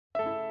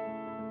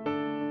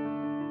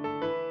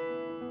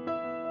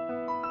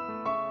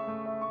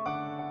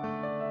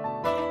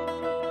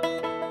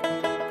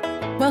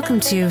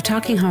Welcome to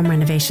Talking Home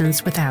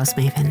Renovations with the House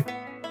Maven.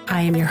 I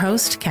am your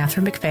host,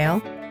 Catherine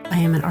McPhail. I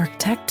am an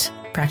architect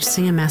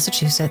practicing in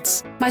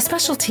Massachusetts. My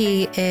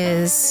specialty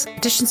is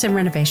additions and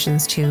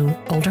renovations to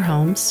older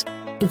homes,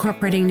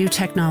 incorporating new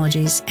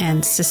technologies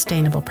and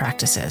sustainable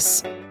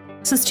practices.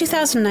 Since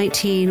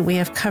 2019, we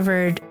have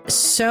covered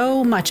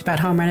so much about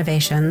home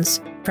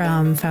renovations,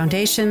 from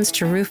foundations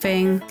to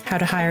roofing, how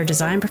to hire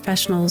design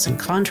professionals and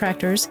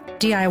contractors,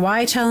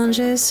 DIY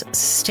challenges,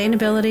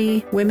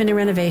 sustainability, women in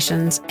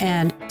renovations,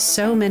 and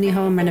so many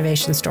home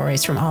renovation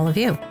stories from all of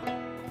you.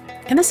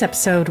 In this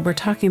episode, we're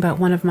talking about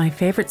one of my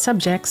favorite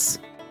subjects,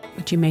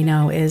 which you may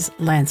know is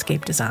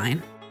landscape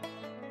design.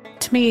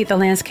 To me, the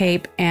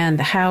landscape and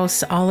the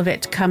house, all of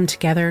it come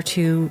together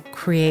to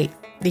create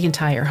the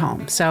entire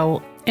home.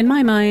 So in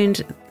my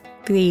mind,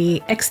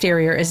 the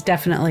exterior is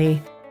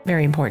definitely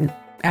very important,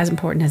 as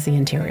important as the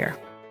interior.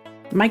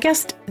 My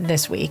guest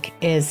this week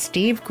is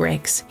Steve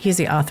Griggs. He's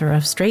the author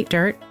of Straight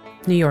Dirt,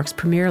 New York's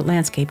premier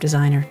landscape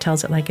designer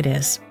tells it like it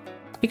is.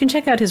 You can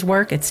check out his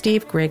work at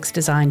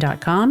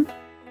stevegrigsdesign.com.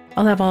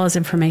 I'll have all his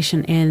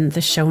information in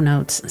the show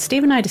notes.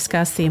 Steve and I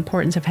discuss the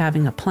importance of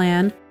having a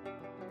plan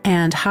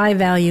and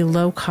high-value,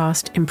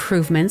 low-cost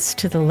improvements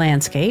to the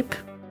landscape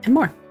and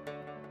more.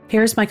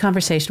 Here's my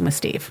conversation with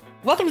Steve.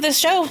 Welcome to this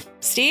show,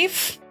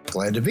 Steve.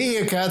 Glad to be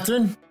here,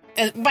 Catherine.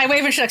 By way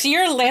of introduction,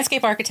 you're a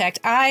landscape architect.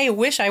 I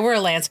wish I were a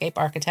landscape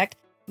architect.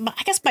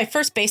 I guess my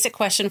first basic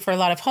question for a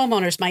lot of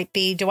homeowners might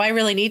be, do I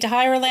really need to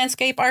hire a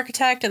landscape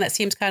architect? And that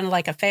seems kind of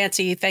like a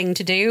fancy thing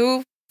to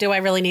do. Do I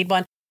really need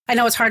one? I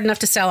know it's hard enough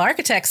to sell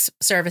architects'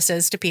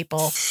 services to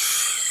people.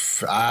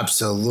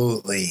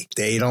 Absolutely.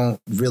 They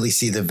don't really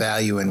see the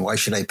value in why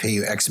should I pay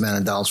you X amount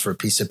of dollars for a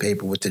piece of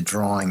paper with the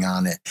drawing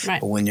on it. Right.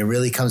 But when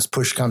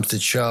push comes to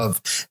shove,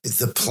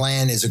 the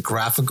plan is a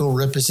graphical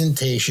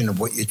representation of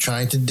what you're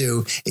trying to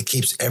do. It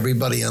keeps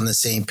everybody on the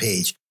same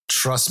page.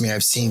 Trust me,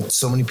 I've seen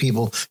so many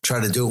people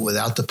try to do it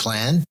without the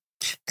plan,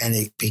 and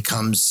it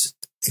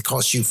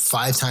costs you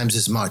 5 times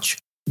as much,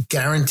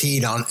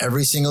 guaranteed on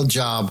every single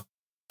job.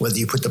 Whether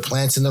you put the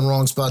plants in the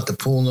wrong spot, the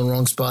pool in the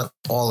wrong spot,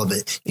 all of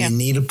it. Yeah. You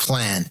need a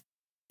plan.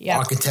 Yeah.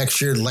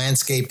 Architecture,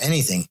 landscape,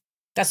 anything.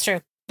 That's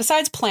true.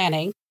 Besides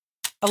planning,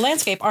 a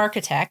landscape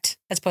architect,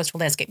 as opposed to a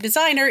landscape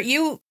designer,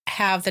 you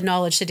have the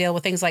knowledge to deal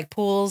with things like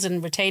pools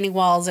and retaining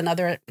walls and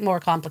other more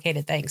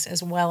complicated things,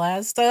 as well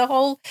as the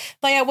whole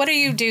layout. What do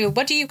you do?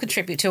 What do you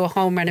contribute to a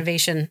home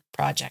renovation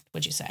project,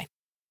 would you say?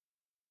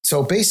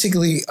 So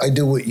basically, I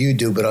do what you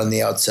do, but on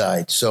the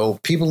outside. So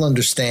people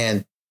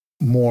understand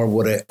more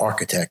what an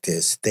architect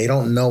is. They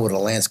don't know what a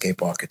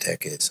landscape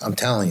architect is. I'm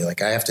telling you, I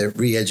have to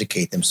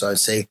re-educate them. So I'd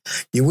say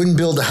you wouldn't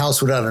build a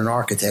house without an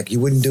architect. You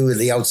wouldn't do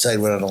the outside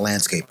without a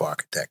landscape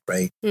architect,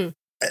 right?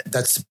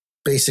 That's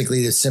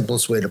basically the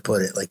simplest way to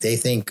put it. They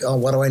think, oh,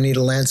 what do I need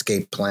a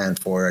landscape plan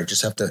for? I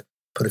just have to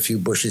put a few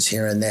bushes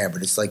here and there.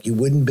 But it's you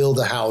wouldn't build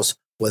a house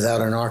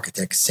without an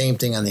architect. Same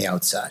thing on the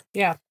outside.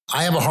 Yeah.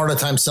 I have a harder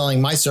time selling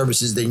my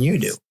services than you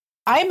do.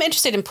 I'm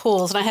interested in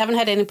pools, and I haven't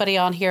had anybody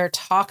on here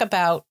talk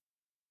about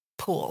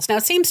pools. Now,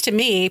 it seems to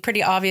me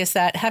pretty obvious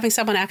that having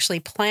someone actually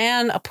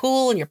plan a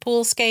pool and your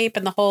poolscape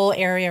and the whole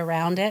area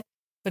around it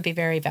would be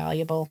very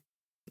valuable.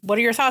 What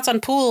are your thoughts on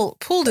pool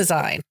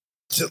design?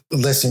 So,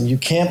 listen, you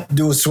can't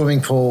do a swimming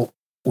pool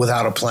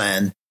without a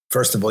plan.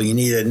 First of all, you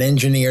need an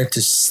engineer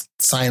to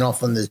sign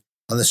off on the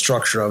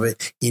structure of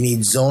it. You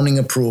need zoning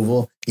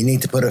approval. You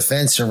need to put a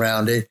fence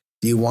around it.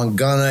 Do you want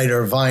gunite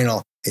or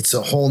vinyl? It's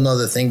a whole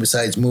nother thing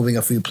besides moving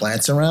a few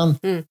plants around.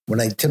 When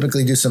I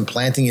typically do some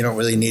planting, you don't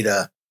really need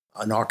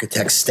an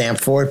architect's stamp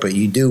for it, but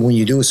you do when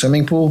you do a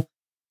swimming pool.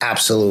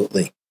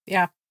 Absolutely.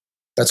 Yeah.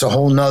 That's a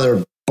whole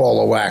nother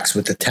ball of wax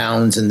with the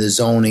towns and the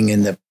zoning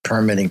and the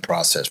permitting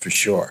process for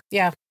sure.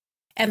 Yeah.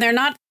 And they're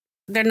not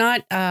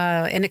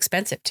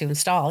inexpensive to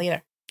install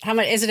either. How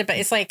much is it about?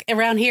 It's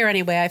around here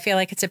anyway, I feel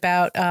like it's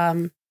about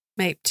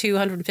maybe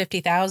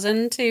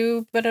 $250,000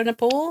 to put in a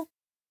pool.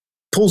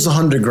 Pool's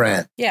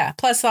 $100,000. Yeah.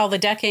 Plus all the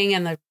decking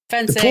and the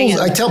fencing.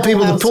 I tell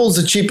people the pool's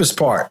the cheapest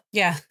part.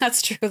 Yeah,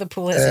 that's true. The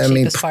pool is the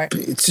cheapest part.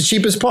 It's the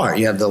cheapest part.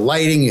 You have the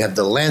lighting, you have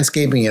the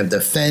landscaping, you have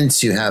the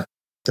fence, you have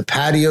the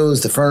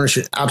patios, the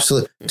furniture.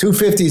 Absolutely.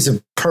 $250 is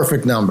a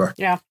perfect number.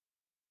 Yeah.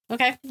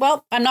 Okay.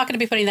 Well, I'm not going to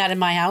be putting that in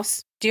my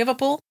house. Do you have a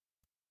pool?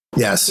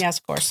 Yes. Yes,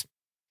 of course.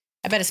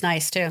 I bet it's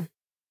nice too.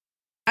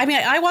 I mean,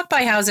 I walk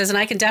by houses and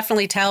I can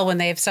definitely tell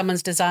when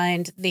someone's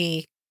designed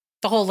the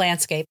whole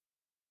landscape.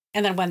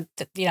 And then when,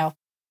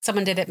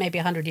 someone did it maybe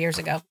 100 years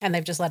ago and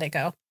they've just let it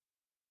go.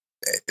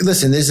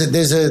 Listen,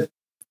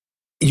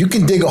 you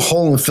can dig a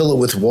hole and fill it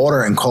with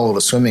water and call it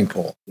a swimming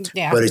pool.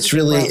 Yeah, but it's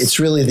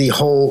really the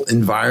whole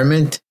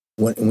environment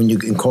when you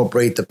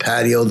incorporate the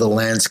patio, the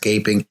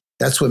landscaping.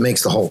 That's what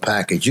makes the whole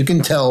package. You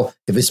can tell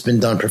if it's been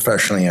done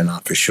professionally or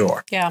not, for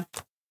sure. Yeah,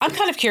 I'm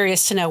kind of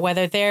curious to know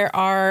whether there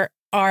are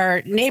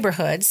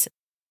neighborhoods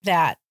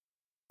that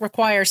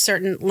require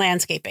certain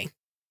landscaping.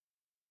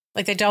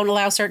 Like they don't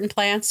allow certain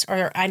plants,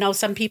 or I know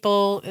some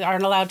people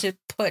aren't allowed to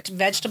put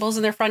vegetables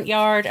in their front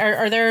yard.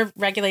 Are there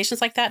regulations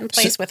like that in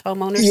place with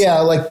homeowners? Yeah,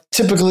 like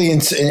typically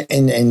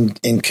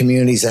in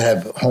communities that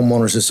have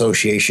homeowners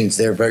associations,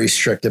 they're very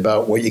strict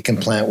about what you can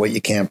plant, what you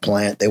can't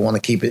plant. They want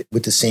to keep it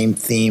with the same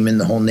theme in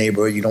the whole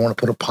neighborhood. You don't want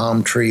to put a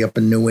palm tree up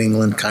in New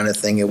England kind of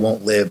thing. It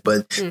won't live,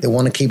 but they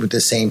want to keep it the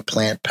same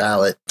plant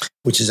palette,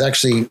 which is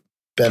actually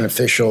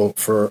beneficial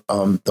for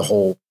the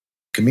whole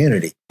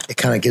community. It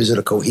kind of gives it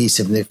a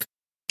cohesiveness,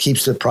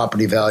 keeps the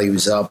property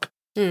values up.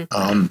 And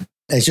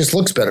it just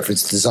looks better if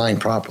it's designed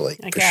properly,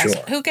 I for guess.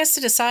 sure. Who gets to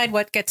decide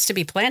what gets to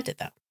be planted,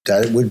 though?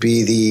 That would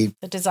be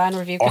the design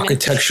review committee?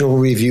 Architectural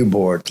Review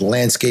Board, the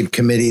landscape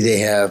committee they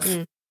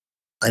have.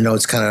 I know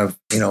it's kind of,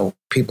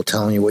 people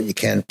telling you what you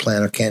can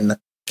plant or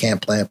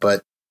can't plant,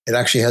 but it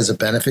actually has a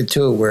benefit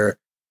to it where,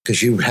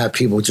 because you have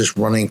people just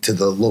running to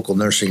the local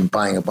nursery and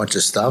buying a bunch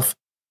of stuff,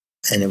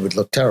 and it would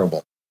look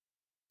terrible.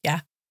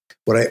 Yeah.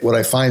 What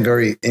I find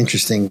very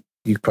interesting,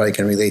 you probably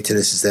can relate to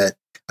this, is that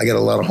I get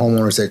a lot of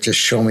homeowners that just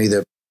show me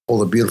all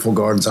the beautiful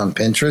gardens on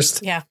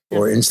Pinterest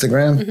or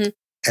Instagram.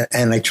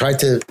 And I try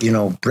to,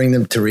 bring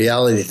them to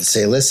reality to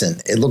say,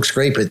 listen, it looks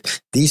great,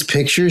 but these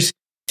pictures,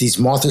 these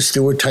Martha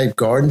Stewart type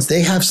gardens,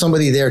 they have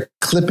somebody there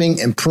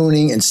clipping and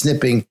pruning and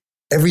snipping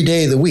every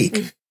day of the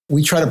week.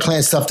 We try to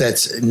plant stuff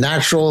that's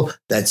natural,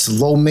 that's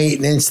low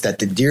maintenance, that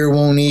the deer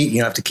won't eat.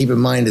 You have to keep in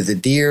mind that the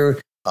deer,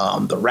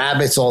 the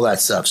rabbits, all that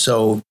stuff.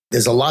 So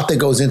there's a lot that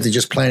goes into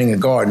just planting a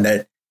garden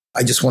that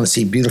I just want to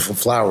see beautiful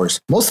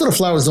flowers. Most of the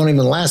flowers don't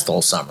even last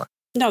all summer.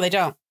 No, they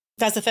don't.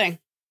 That's the thing.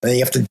 And you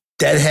have to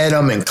deadhead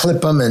them and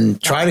clip them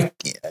and try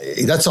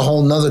to, that's a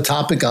whole nother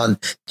topic on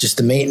just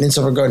the maintenance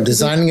of a garden.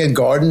 Designing a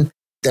garden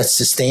that's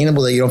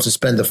sustainable, that you don't have to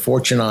spend a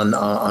fortune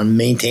on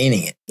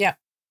maintaining it. Yeah.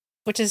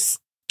 Which is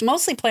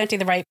mostly planting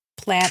the right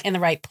plant in the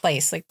right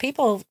place. Like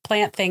people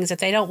plant things that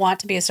they don't want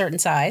to be a certain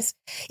size,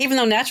 even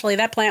though naturally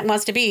that plant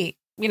wants to be,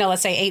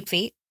 let's say 8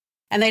 feet,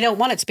 and they don't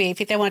want it to be 8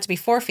 feet. They want it to be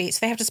 4 feet. So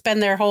they have to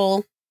spend their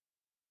whole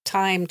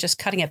time just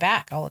cutting it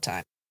back all the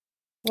time.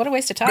 What a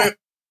waste of time.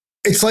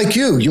 It's like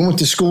you went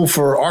to school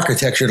for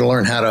architecture to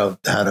learn how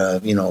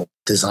to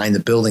design the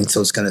building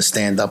so it's going to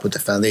stand up with the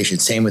foundation.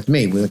 Same with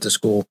me. We went to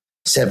school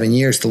 7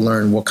 years to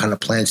learn what kind of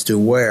plants do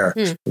where,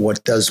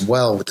 what does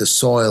well with the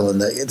soil, and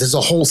there's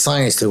a whole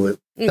science to it.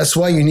 That's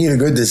why you need a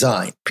good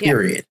design,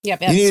 period.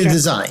 Yep, you need a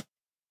design.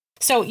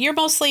 So you're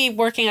mostly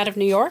working out of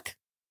New York,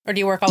 or do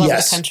you work all over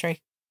the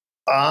country?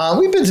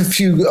 We've been to a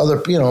few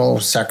other,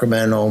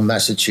 Sacramento,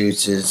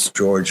 Massachusetts,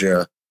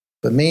 Georgia,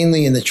 but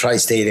mainly in the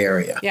tri-state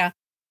area. Yeah.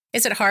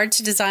 Is it hard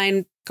to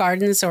design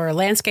gardens or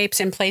landscapes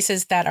in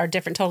places that are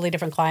totally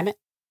different climate?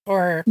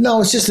 Or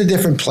no, it's just a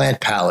different plant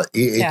palette.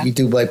 You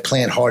do like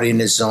plant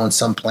hardiness zone.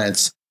 Some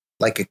plants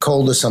like it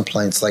colder, some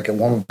plants like it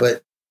warmer.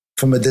 But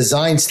from a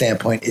design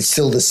standpoint, it's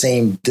still the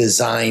same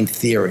design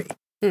theory.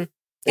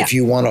 If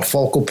you want a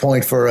focal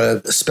point for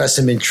a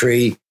specimen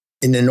tree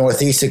in the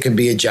Northeast, it could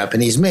be a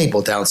Japanese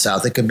maple. Down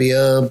south, it could be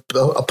a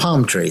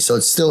palm tree. So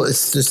it's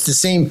just the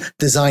same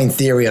design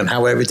theory on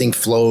how everything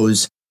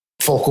flows.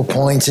 Focal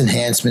points,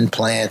 enhancement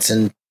plants,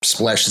 and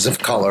splashes of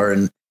color,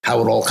 and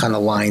how it all kind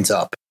of lines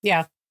up.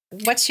 Yeah.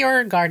 What's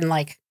your garden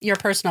like? Your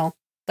personal,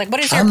 what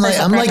is your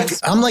personal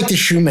preference? I'm like the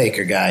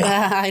shoemaker guy.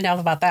 I know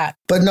about that.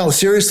 But no,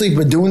 seriously,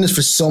 been doing this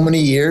for so many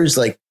years.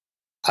 I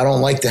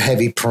don't like the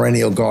heavy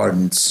perennial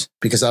gardens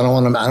because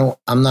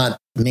I'm not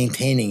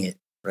maintaining it.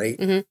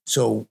 Right.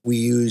 So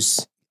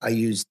I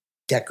use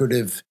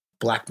decorative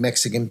black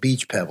Mexican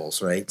beach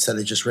pebbles, right? Instead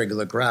of just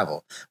regular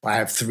gravel. I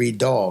have 3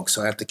 dogs,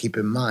 so I have to keep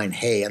in mind,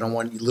 hey, I don't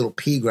want little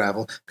pea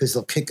gravel because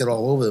they'll kick it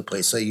all over the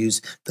place. So I use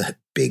the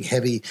big,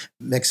 heavy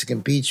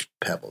Mexican beach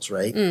pebbles,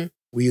 right?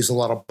 We use a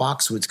lot of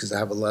boxwoods because I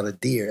have a lot of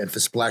deer. And for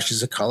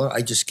splashes of color,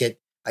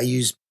 I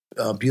use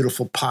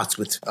beautiful pots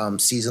with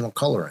seasonal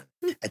color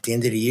in. At the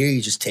end of the year,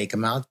 you just take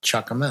them out,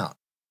 chuck them out.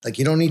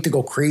 You don't need to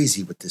go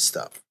crazy with this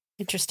stuff.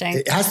 Interesting.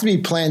 It has to be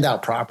planned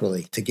out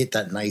properly to get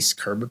that nice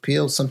curb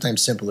appeal.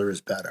 Sometimes simpler is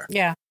better.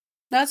 Yeah,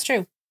 that's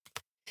true.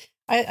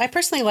 I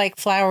personally like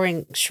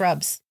flowering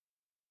shrubs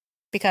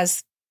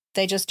because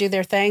they just do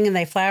their thing and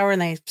they flower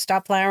and they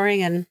stop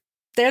flowering and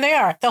there they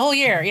are the whole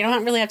year. You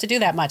don't really have to do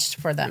that much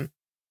for them.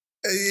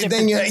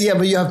 But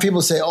you have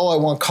people say, oh, I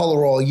want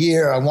color all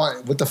year.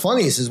 What the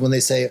funniest is when they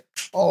say,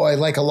 oh, I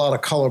like a lot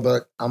of color,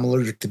 but I'm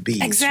allergic to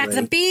bees. Exactly.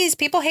 Right? The bees.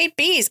 People hate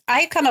bees.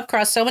 I come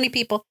across so many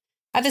people.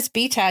 I have this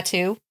bee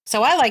tattoo,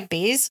 so I like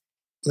bees.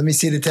 Let me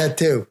see the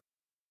tattoo.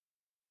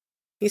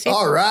 You see?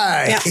 All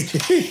right.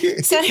 Yeah.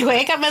 So anyway,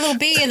 I got my little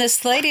bee, and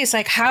this lady is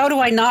like, how do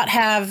I not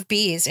have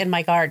bees in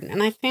my garden?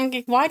 And I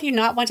think, why do you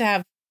not want to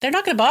have, they're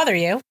not going to bother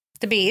you,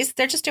 the bees.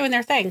 They're just doing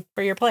their thing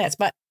for your plants.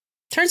 But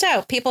turns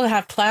out people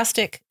have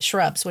plastic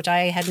shrubs, which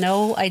I had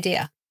no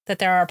idea that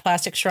there are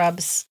plastic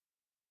shrubs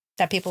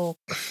that people,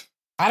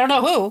 I don't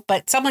know who,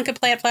 but someone could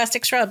plant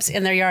plastic shrubs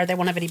in their yard. They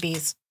won't have any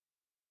bees.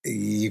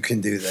 You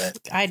can do that.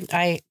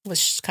 I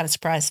was kind of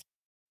surprised.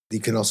 You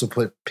can also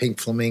put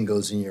pink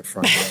flamingos in your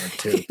front yard,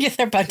 too. Yeah,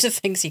 there are a bunch of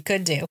things you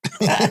could do.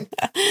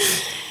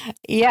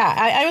 Yeah,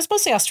 I was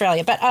supposed to say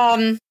Australia, but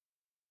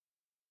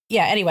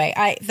yeah, anyway,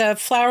 the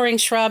flowering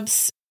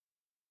shrubs,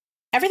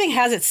 everything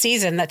has its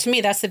season. That to me,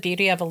 that's the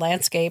beauty of a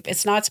landscape.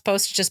 It's not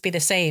supposed to just be the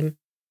same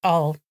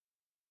all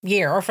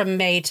year or from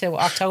May to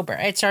October.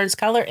 It turns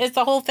color.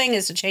 The whole thing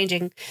is a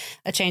changing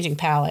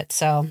palette.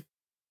 So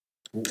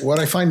what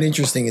I find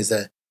interesting is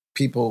that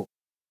people,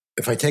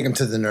 if I take them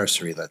to the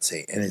nursery, let's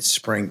say, and it's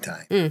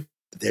springtime,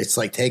 it's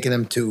like taking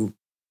them to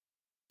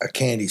a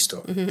candy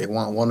store. Mm-hmm. They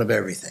want one of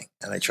everything.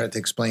 And I tried to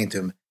explain to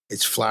them,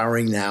 it's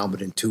flowering now,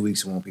 but in 2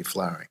 weeks it won't be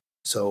flowering.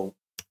 So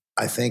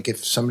I think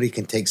if somebody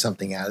can take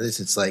something out of this,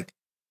 it's like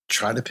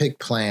try to pick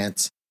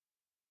plants.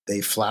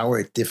 They flower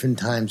at different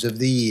times of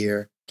the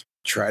year.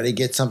 Try to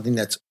get something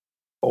that's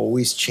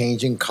always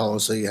changing color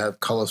so you have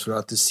color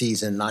throughout the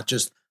season, not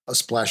just a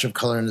splash of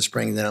color in the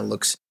spring, then it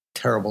looks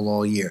terrible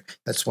all year.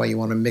 That's why you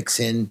want to mix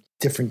in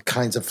different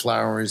kinds of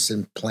flowers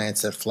and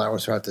plants that flower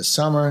throughout the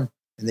summer.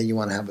 And then you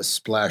want to have a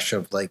splash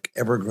of like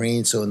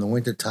evergreen. So in the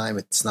wintertime,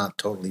 it's not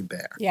totally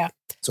bare. Yeah.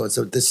 So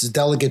this is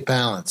delicate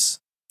balance.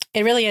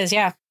 It really is.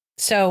 Yeah.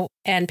 So,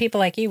 and people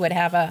like you would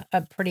have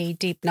a pretty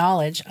deep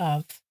knowledge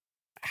of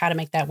how to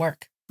make that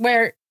work,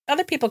 where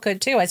other people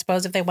could too, I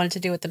suppose, if they wanted to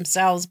do it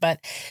themselves, but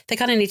they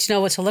kind of need to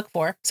know what to look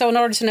for. So in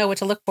order to know what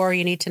to look for,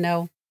 you need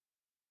to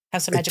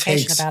have some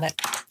education about it.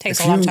 It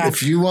takes a long time.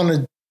 If you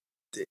want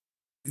to,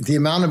 the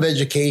amount of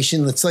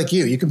education, it's like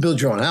you can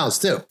build your own house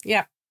too.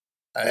 Yeah.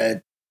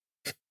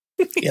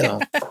 You know.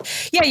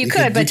 Yeah, you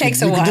could, but it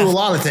takes a while. You can do a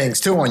lot of things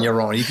too on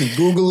your own. You can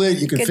Google it.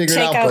 You can figure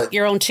it out. Take out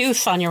your own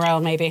tooth on your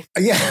own, maybe.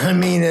 Yeah. I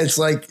mean, it's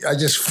like, I'd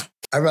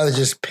rather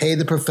just pay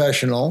the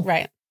professional.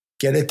 Right.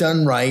 Get it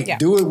done right. Yeah.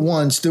 Do it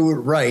once, do it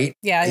right.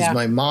 Yeah, is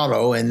my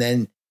motto. And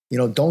then,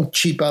 don't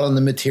cheap out on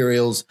the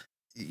materials.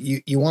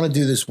 You want to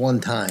do this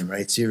one time,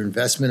 right? It's your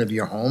investment of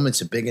your home.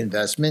 It's a big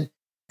investment.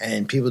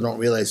 And people don't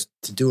realize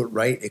to do it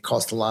right, it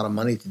costs a lot of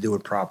money to do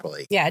it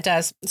properly. Yeah, it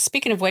does.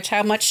 Speaking of which,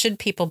 how much should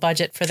people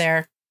budget for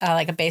their,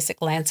 like a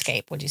basic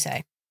landscape, would you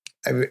say?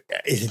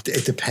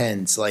 It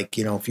depends. Like,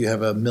 if you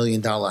have $1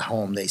 million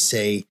home, they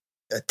say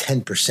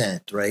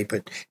 10%, right?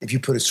 But if you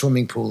put a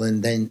swimming pool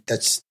in, then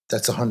that's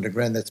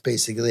 $100,000. That's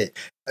basically it.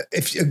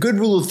 If a good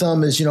rule of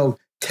thumb is,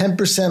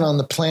 10% on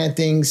the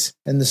plantings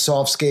and the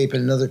softscape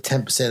and another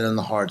 10% on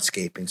the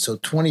hardscaping. So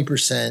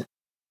 20%.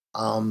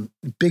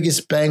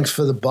 Biggest bangs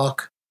for the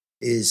buck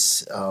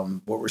is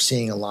what we're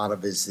seeing a lot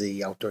of is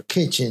the outdoor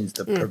kitchens,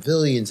 the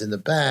pavilions in the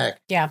back,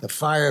 the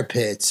fire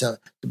pits.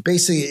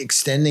 Basically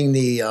extending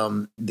the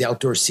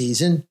outdoor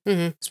season,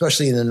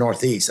 especially in the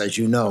Northeast. As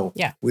you know,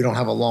 we don't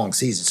have a long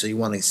season, so you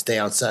want to stay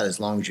outside as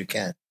long as you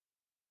can.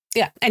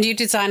 Yeah, and you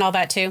design all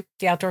that too,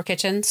 the outdoor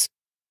kitchens?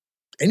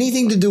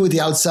 Anything to do with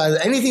the outside,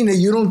 anything that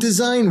you don't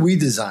design, we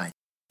design.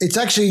 It's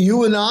actually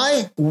you and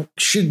I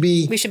should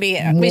be. We should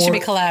be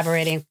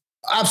collaborating.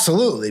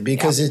 Absolutely,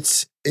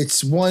 because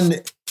that's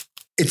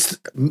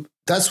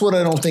what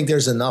I don't think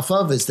there's enough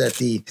of is that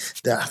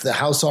the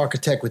house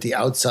architect with the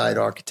outside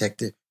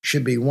architect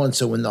should be one.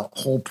 So when the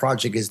whole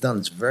project is done,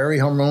 it's very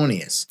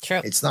harmonious.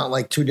 True. It's not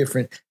like two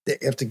different. They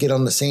have to get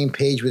on the same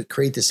page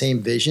create the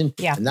same vision.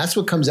 Yeah, and that's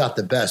what comes out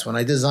the best. When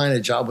I design a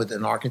job with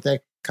an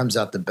architect, it comes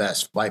out the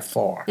best by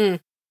far.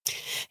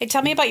 Hey,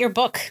 tell me about your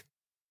book.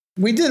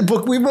 We did a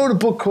book. We wrote a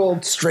book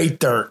called Straight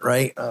Dirt,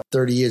 right?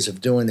 30 years of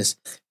doing this.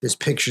 There's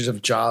pictures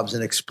of jobs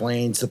and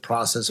explains the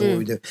process of what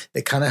we do.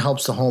 It kind of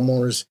helps the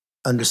homeowners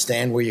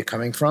understand where you're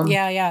coming from.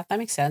 Yeah, that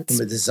makes sense.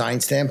 From a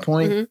design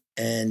standpoint.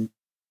 And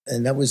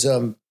that was,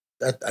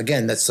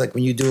 that's like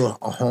when you do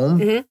a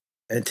home and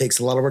it takes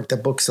a lot of work.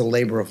 That book's a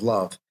labor of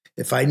love.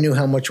 If I knew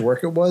how much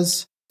work it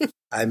was,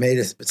 I made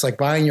it. It's like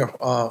buying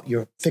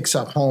your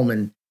fix-up home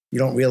and you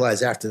don't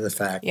realize after the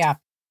fact. Yeah.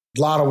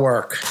 A lot of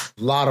work.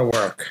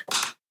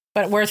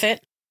 But worth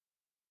it?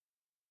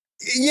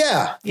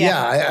 Yeah.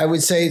 I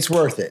would say it's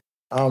worth it.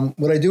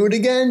 Would I do it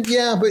again?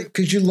 Yeah, but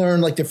because you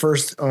learn like the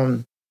first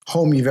home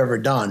you've ever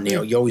done.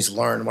 You always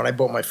learn. When I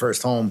bought my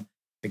first home,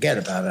 forget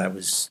about it. I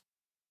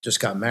just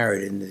got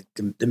married, and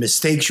the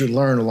mistakes you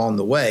learn along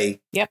the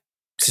way. Yep.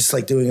 It's just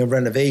like doing a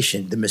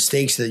renovation. The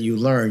mistakes that you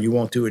learn, you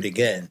won't do it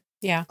again.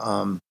 Yeah.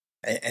 And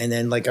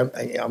then like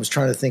I was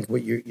trying to think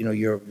what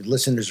your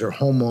listeners are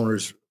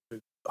homeowners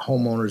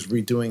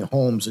redoing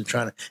homes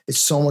and it's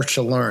so much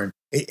to learn.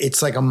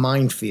 It's like a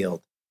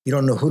minefield. You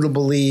don't know who to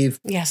believe,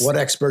 what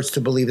experts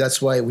to believe.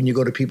 That's why when you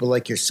go to people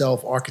like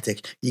yourself,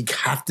 architects, you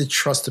have to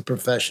trust the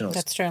professionals.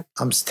 That's true.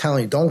 I'm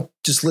telling you, don't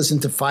just listen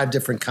to 5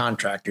 different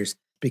contractors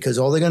because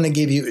all they're going to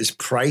give you is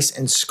price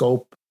and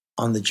scope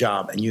on the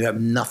job and you have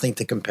nothing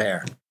to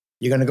compare.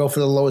 You're going to go for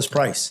the lowest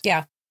price.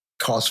 Yeah.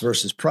 Cost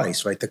versus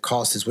price, right? The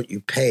cost is what you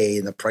pay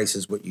and the price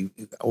is what you,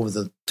 over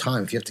the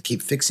time. If you have to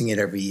keep fixing it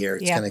every year,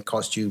 it's going to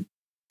cost you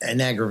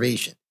an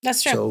aggravation.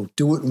 That's true. So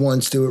do it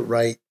once, do it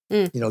right.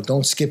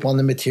 Don't skip on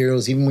the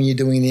materials, even when you're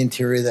doing the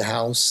interior of the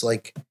house,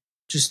 like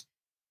just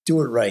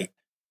do it right.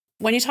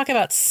 When you talk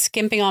about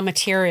skimping on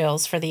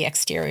materials for the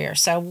exterior,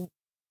 so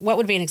what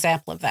would be an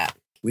example of that?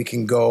 We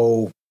can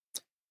go,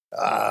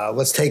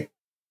 let's take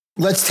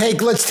for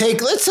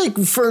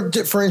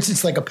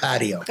instance, like a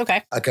patio.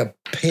 Okay. Like a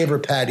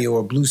paver patio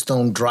or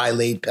bluestone dry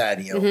laid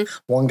patio.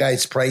 One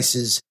guy's price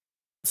is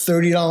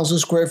 $30 a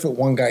square foot.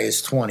 One guy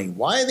is 20.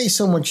 Why are they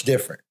so much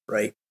different,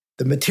 right?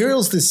 The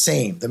material's the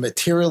same. The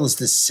material is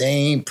the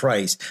same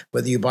price,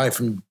 whether you buy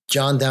from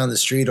John down the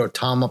street or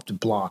Tom up the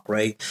block,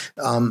 right?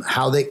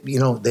 How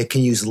they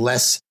can use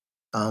less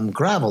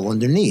gravel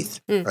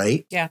underneath,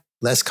 right? Yeah.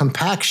 Less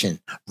compaction,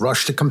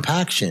 rush to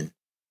compaction,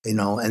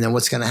 and then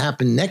what's going to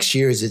happen next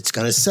year is it's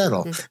going to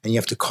settle and you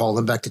have to call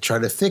them back to try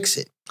to fix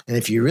it. And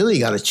if you really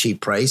got a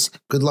cheap price,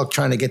 good luck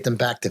trying to get them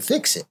back to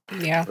fix it.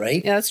 Yeah.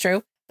 Right. Yeah, that's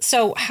true.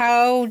 So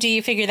how do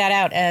you figure that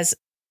out as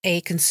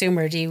a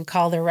consumer? Do you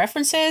call their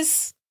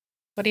references?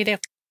 What do you do?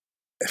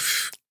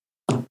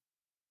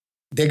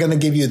 They're going to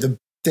give you the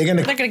They're going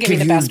to give you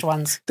the best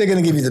ones. They're going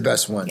to give you the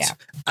best ones. Yeah.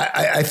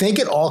 I think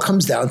it all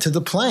comes down to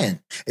the plan.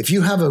 If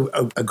you have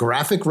a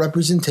graphic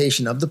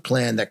representation of the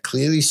plan that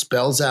clearly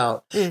spells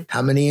out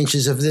how many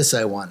inches of this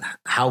I want,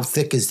 how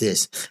thick is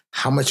this,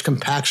 how much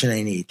compaction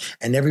I need,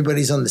 and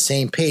everybody's on the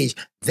same page,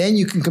 then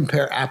you can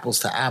compare apples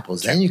to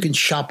apples. Then you can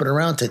shop it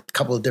around to a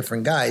couple of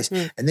different guys.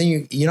 And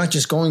then you're not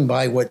just going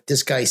by what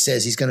this guy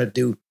says he's going to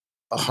do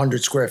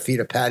 100 square feet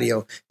of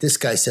patio. This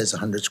guy says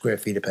 100 square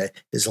feet of patio.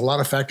 There's a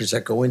lot of factors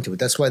that go into it.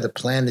 That's why the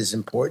plan is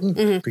important,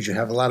 because you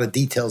have a lot of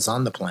details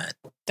on the plan.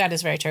 That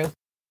is very true.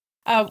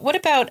 What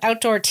about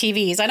outdoor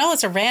TVs? I know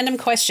it's a random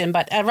question,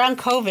 but around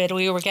COVID,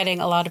 we were getting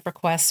a lot of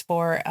requests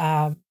for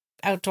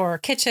outdoor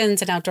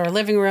kitchens and outdoor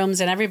living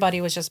rooms, and everybody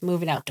was just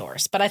moving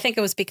outdoors. But I think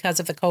it was because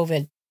of the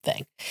COVID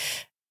thing.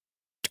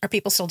 Are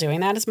people still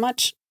doing that as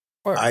much?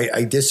 Or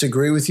I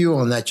disagree with you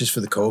on that just for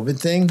the COVID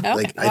thing.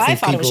 Okay. I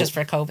thought it was just for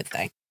a COVID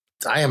thing.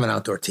 I have an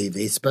outdoor TV.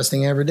 It's the best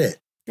thing I ever did.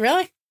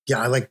 Really?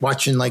 Yeah, I like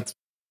watching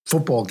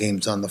football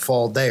games on the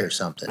fall day or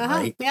something,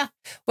 right? Yeah.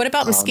 What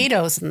about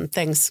mosquitoes and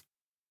things?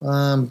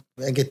 I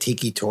get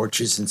tiki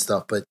torches and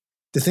stuff. But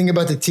the thing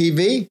about the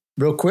TV,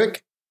 real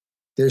quick,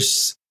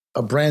 there's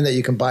a brand that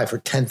you can buy for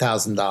 $10,000,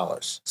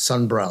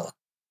 Sunbrella.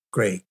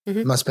 Great.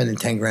 I'm not spending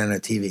 $10,000 on a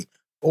TV.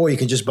 Or you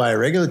can just buy a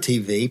regular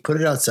TV, put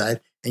it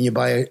outside, and you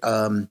buy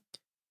a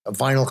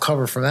vinyl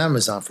cover from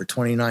Amazon for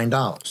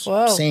 $29.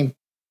 Whoa. Same.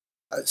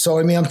 So,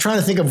 I mean, I'm trying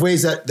to think of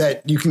ways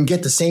that you can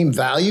get the same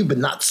value, but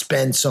not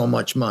spend so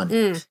much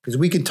money. Because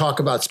we could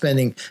talk about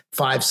spending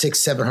 $500,000,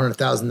 $600,000,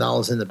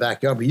 $700,000 in the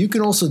backyard, but you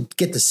can also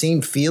get the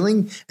same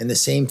feeling and the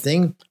same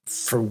thing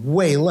for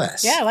way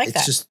less. Yeah, I like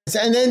that.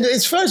 And then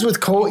as far as with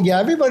cold,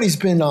 everybody's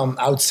been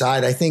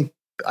outside. I think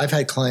I've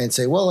had clients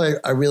say, well,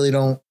 I really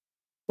don't.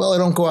 Well, I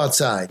don't go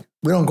outside.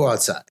 We don't go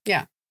outside.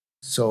 Yeah.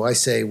 So I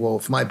say, well,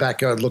 if my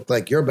backyard looked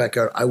like your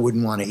backyard, I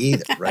wouldn't want to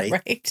either, right?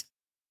 Right.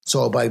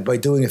 So by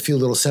doing a few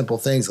little simple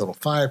things, a little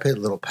fire pit,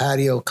 a little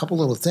patio, a couple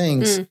little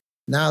things,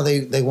 now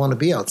they want to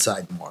be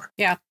outside more.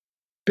 Yeah.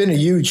 Been a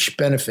huge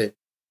benefit,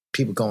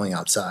 people going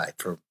outside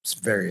for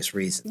various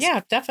reasons.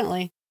 Yeah,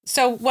 definitely.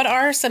 So what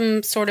are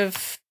some sort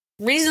of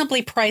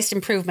reasonably priced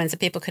improvements that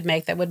people could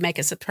make that would make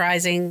a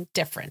surprising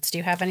difference? Do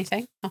you have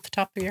anything off the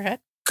top of your head?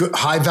 Good,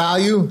 high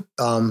value,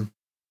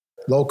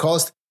 low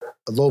cost,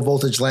 low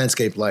voltage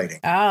landscape lighting.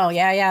 Oh,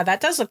 yeah. That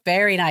does look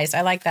very nice.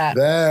 I like that.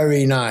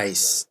 Very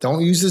nice.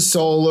 Don't use the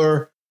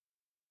solar.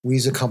 We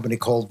use a company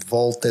called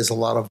Volt. There's a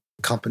lot of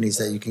companies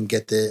that you can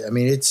get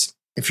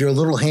if you're a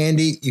little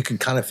handy, you can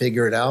kind of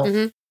figure it out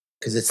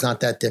because it's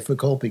not that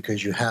difficult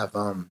because you have,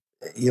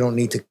 you don't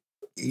need to,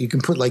 you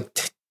can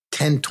put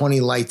 10, 20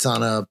 lights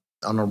on a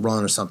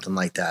run or something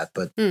like that.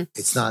 But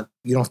it's not,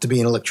 you don't have to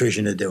be an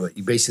electrician to do it.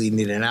 You basically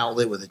need an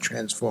outlet with a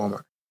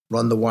transformer.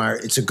 Run the wire.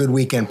 It's a good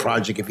weekend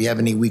project if you have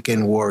any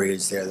weekend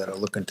warriors there that are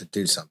looking to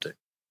do something.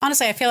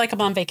 Honestly, I feel like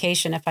I'm on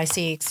vacation if I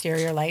see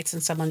exterior lights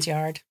in someone's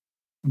yard.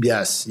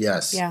 Yes.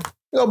 Yeah.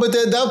 No, but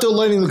the outdoor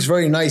lighting looks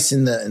very nice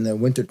in the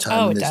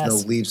wintertime when there's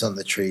does. no leaves on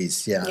the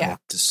trees. Yeah. Yeah.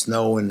 The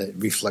snow and it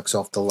reflects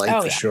off the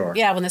light for sure.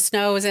 Yeah, when the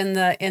snow is in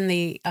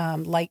the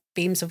light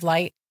beams of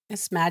light,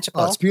 it's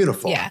magical. Oh, it's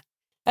beautiful. Yeah.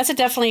 That's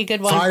definitely a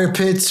good one. Fire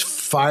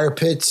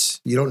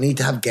pits. You don't need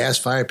to have gas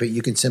fire pit.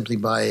 You can simply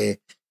buy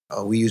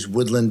we use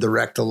Woodland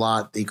Direct a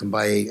lot. You can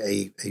buy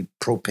a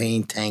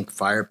propane tank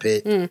fire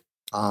pit.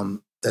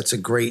 That's a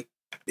great,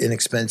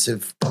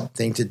 inexpensive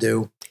thing to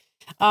do.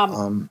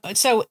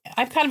 So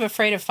I'm kind of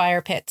afraid of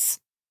fire pits.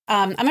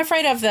 I'm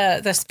afraid of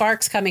the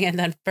sparks coming in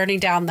and burning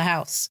down the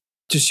house.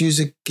 Just use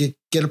get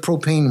a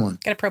propane one.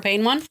 Get a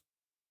propane one?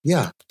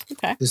 Yeah.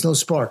 Okay. There's no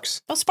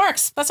sparks. No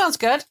sparks. That sounds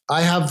good.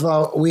 I have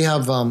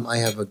I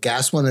have a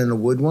gas one and a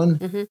wood one.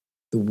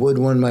 The wood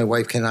one my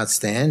wife cannot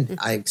stand.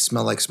 I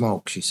smell like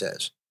smoke, she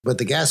says. But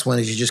the gas one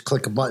is you just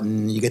click a button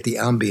and you get the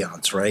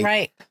ambiance,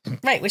 right?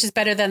 Right, which is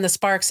better than the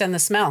sparks and the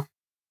smell.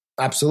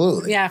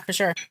 Absolutely. Yeah, for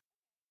sure.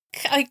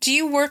 Do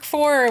you work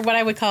for what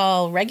I would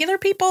call regular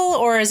people,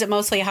 or is it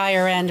mostly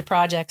higher end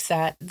projects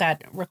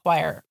that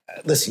require?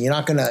 Listen, you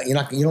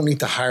don't need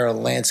to hire a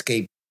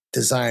landscape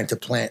designer to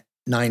plant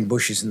 9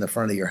 bushes in the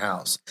front of your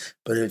house.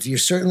 But if you're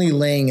certainly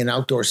laying an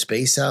outdoor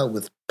space out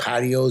with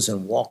patios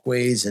and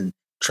walkways and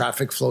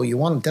traffic flow, you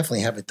want to definitely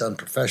have it done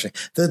professionally.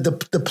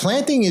 The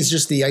planting is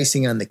just the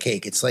icing on the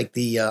cake. It's like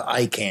the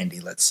eye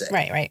candy, let's say.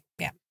 Right.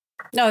 Yeah.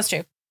 No, it's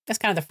true. That's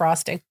kind of the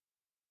frosting.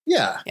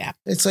 Yeah.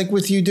 It's like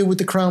what you do with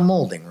the crown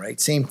molding,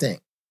 right? Same thing.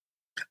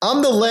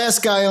 I'm the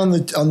last guy on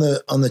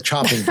the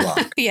chopping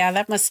block. Yeah,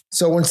 that must.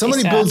 So when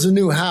somebody sad. builds a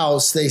new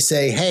house, they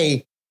say,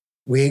 "Hey,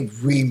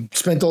 we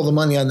spent all the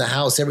money on the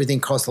house. Everything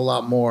cost a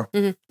lot more.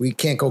 Mhm. We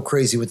can't go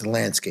crazy with the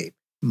landscape."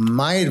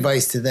 My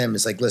advice to them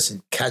is like,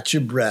 listen, catch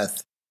your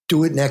breath.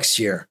 Do it next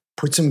year.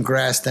 Put some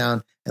grass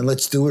down and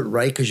let's do it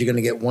right, because you're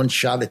going to get one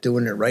shot at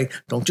doing it right.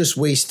 Don't just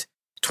waste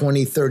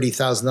 $20,000,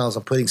 $30,000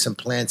 on putting some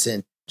plants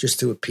in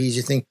just to appease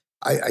your thing.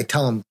 I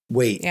tell them,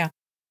 wait. Yeah.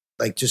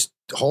 Like, just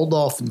hold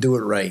off and do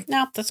it right.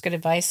 No, that's good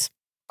advice.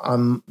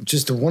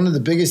 Just one of the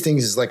biggest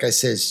things is, like I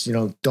said,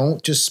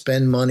 don't just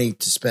spend money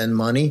to spend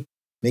money.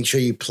 Make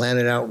sure you plan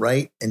it out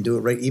right and do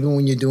it right. Even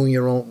when you're doing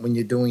your home,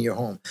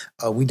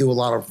 we do a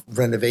lot of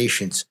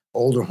renovations,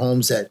 older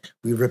homes that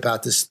we rip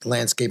out this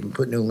landscape and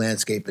put new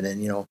landscape in,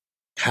 and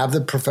have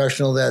the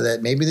professional there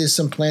that maybe there's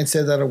some plants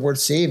there that are worth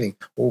saving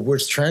or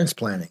worth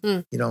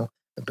transplanting.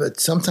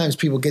 But sometimes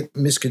people get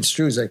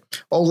misconstrued, like,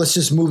 oh, let's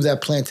just move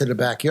that plant to the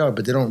backyard,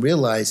 but they don't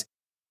realize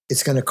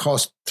it's going to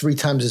cost 3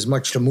 times as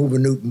much to move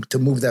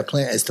that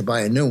plant as to buy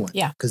a new one.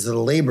 Yeah, because of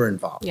the labor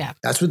involved. Yeah,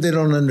 that's what they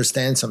don't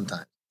understand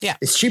sometimes. Yeah,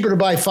 it's cheaper to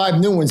buy 5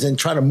 new ones than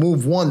try to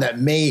move one that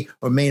may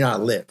or may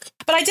not live.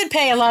 But I did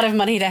pay a lot of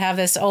money to have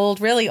this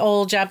really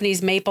old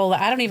Japanese maple.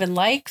 I don't even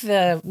like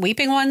the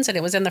weeping ones, and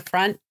it was in the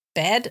front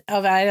bed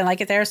of it. I didn't like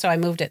it there, so I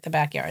moved it to the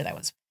backyard. That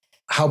was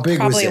how big?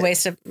 Probably was it? A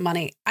waste of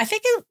money. I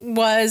think it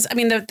was. I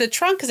mean, the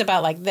trunk is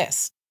about like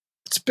this.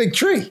 It's a big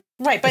tree,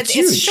 right? But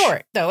it's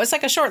short though. It's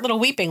like a short little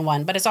weeping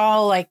one, but it's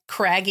all like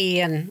craggy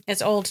and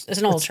it's old. It's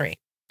an old tree,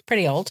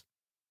 pretty old.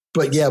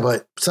 But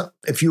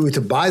if you were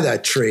to buy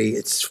that tree,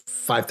 it's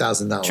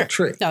 $5,000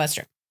 tree. No, that's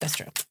true. That's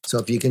true. So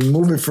if you can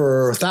move it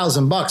for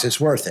 $1,000, it's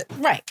worth it.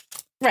 Right.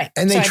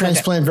 And they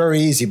transplant very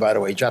easy, by the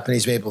way.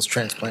 Japanese maples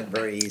transplant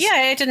very easy.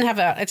 Yeah, it didn't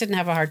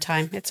have a hard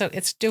time.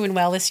 It's doing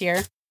well this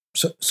year.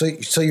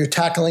 So you're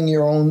tackling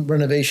your own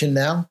renovation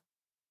now?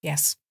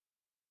 Yes.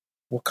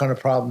 What kind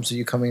of problems are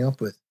you coming up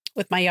with?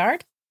 With my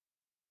yard?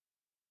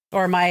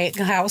 Or my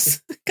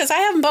house? Because I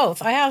have them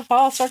both. I have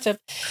all sorts of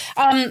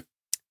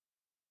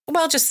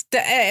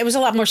it was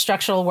a lot more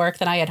structural work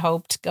than I had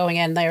hoped going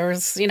in. There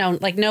was,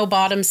 like no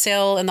bottom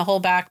sill in the whole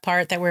back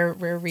part that we're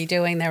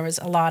redoing. There was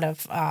a lot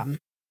of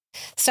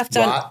stuff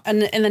done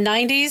in the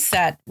 90s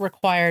that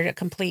required a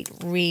complete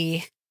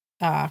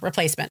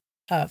replacement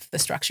of the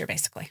structure,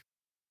 basically.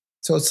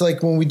 So it's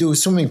like when we do a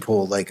swimming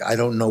pool, like I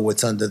don't know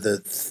what's under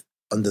the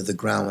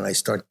ground. When I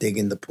start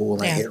digging the pool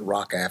and I hit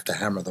rock, I have to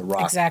hammer the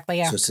rock. Exactly,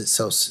 yeah.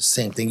 So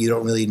same thing. You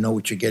don't really know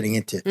what you're getting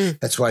into.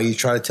 That's why you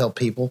try to tell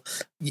people,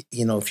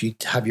 if you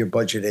have your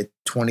budget at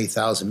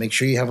 $20,000, make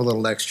sure you have a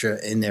little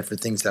extra in there for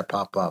things that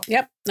pop up.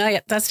 Yep. No, yeah,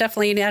 that's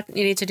definitely,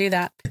 you need to do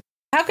that.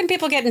 How can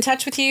people get in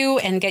touch with you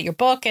and get your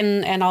book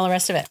and all the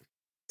rest of it?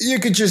 You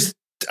could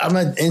I'm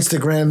on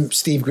Instagram,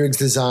 Steve Griggs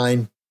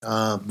Design.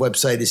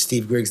 Website is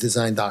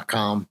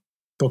stevegrigsdesign.com.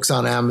 Books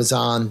on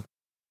Amazon.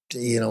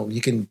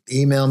 You can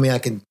email me. I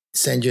can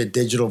send you a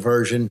digital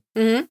version.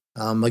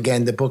 Mm-hmm.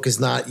 Again, the book is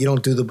not, you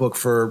don't do the book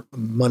for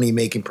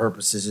money-making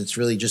purposes. It's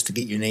really just to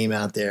get your name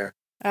out there.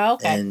 Oh,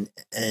 okay.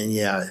 And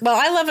yeah. Well,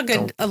 I love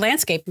a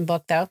landscaping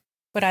book, though.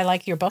 Would I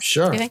like your book?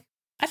 Sure. Do you think?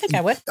 I think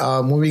I would.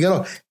 When we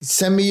go,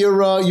 send me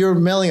your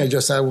mailing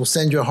address. I will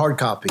send you a hard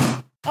copy.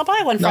 I'll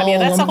buy one from you.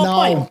 That's the whole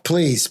point. No,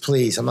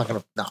 please. I'm not going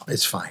to. No,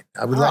 it's fine.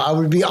 I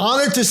would be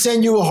honored to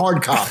send you a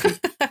hard copy.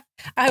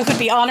 I would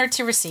be honored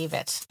to receive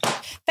it.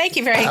 Thank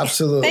you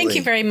Thank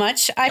you very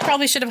much. I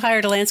probably should have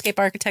hired a landscape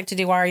architect to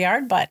do our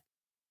yard, but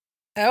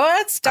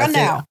it's done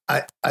now.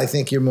 I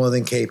think you're more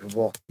than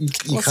capable.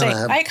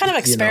 I kind of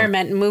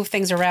experiment and move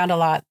things around a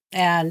lot.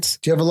 And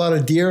do you have a lot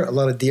of deer?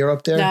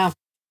 Up there? No.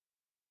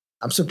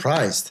 I'm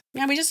surprised.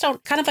 Yeah, we just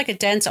don't. Kind of like a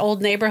dense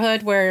old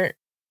neighborhood where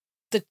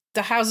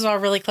the houses are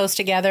really close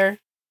together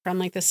from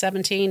like the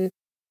 1800s,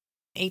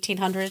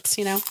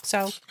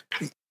 so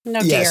no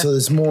deer. Yeah, so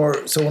there's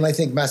more. So when I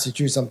think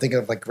Massachusetts, I'm thinking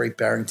of like Great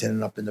Barrington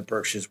and up in the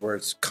Berkshires where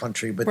it's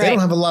country, but they don't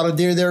have a lot of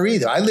deer there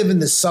either. I live in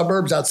the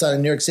suburbs outside of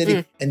New York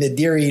City and the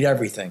deer eat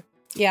everything.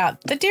 Yeah,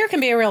 the deer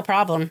can be a real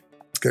problem.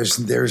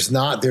 There's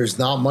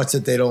not much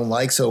that they don't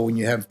like. So when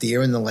you have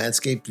deer in the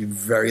landscape, you're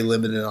very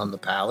limited on the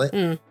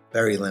palate.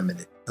 Very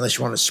limited. Unless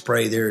you want to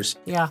spray, there's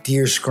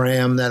deer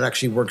scram that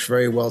actually works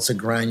very well. It's a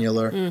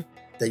granular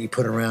that you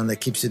put around that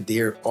keeps the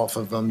deer off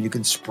of them. You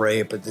can spray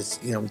it, but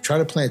try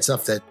to plant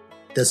stuff that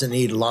doesn't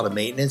need a lot of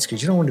maintenance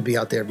because you don't want to be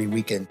out there every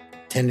weekend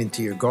tending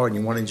to your garden.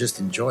 You want to just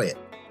enjoy it.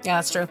 Yeah,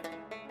 that's true.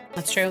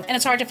 That's true. And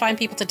it's hard to find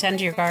people to tend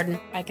to your garden,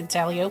 I can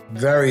tell you.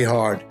 Very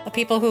hard. The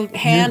people who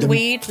hand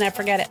weed, never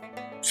forget it.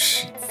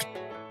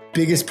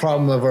 Biggest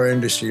problem of our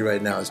industry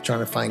right now is trying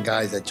to find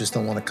guys that just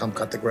don't want to come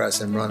cut the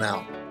grass and run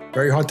out.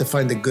 Very hard to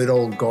find the good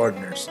old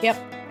gardeners. Yep.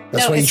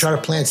 That's why you try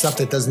to plant stuff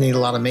that doesn't need a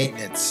lot of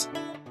maintenance.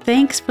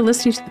 Thanks for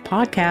listening to the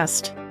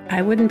podcast.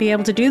 I wouldn't be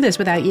able to do this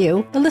without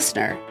you, the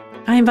listener.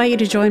 I invite you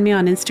to join me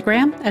on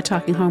Instagram at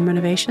Talking Home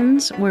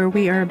Renovations, where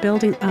we are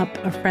building up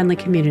a friendly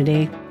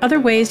community. Other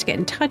ways to get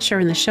in touch are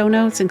in the show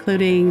notes,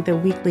 including the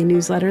weekly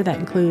newsletter that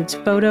includes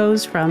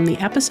photos from the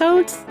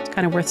episodes. It's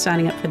kind of worth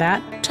signing up for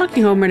that.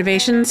 Talking Home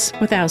Renovations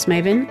with House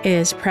Maven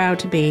is proud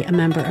to be a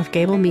member of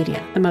Gable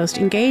Media, the most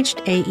engaged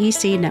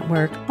AEC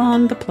network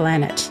on the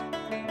planet.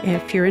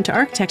 If you're into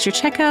architecture,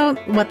 check out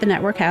what the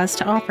network has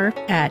to offer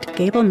at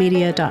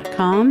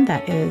gablemedia.com.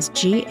 That is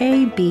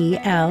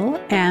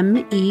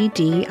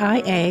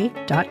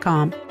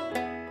GABLMEDIA.com.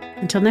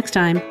 Until next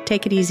time,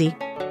 take it easy.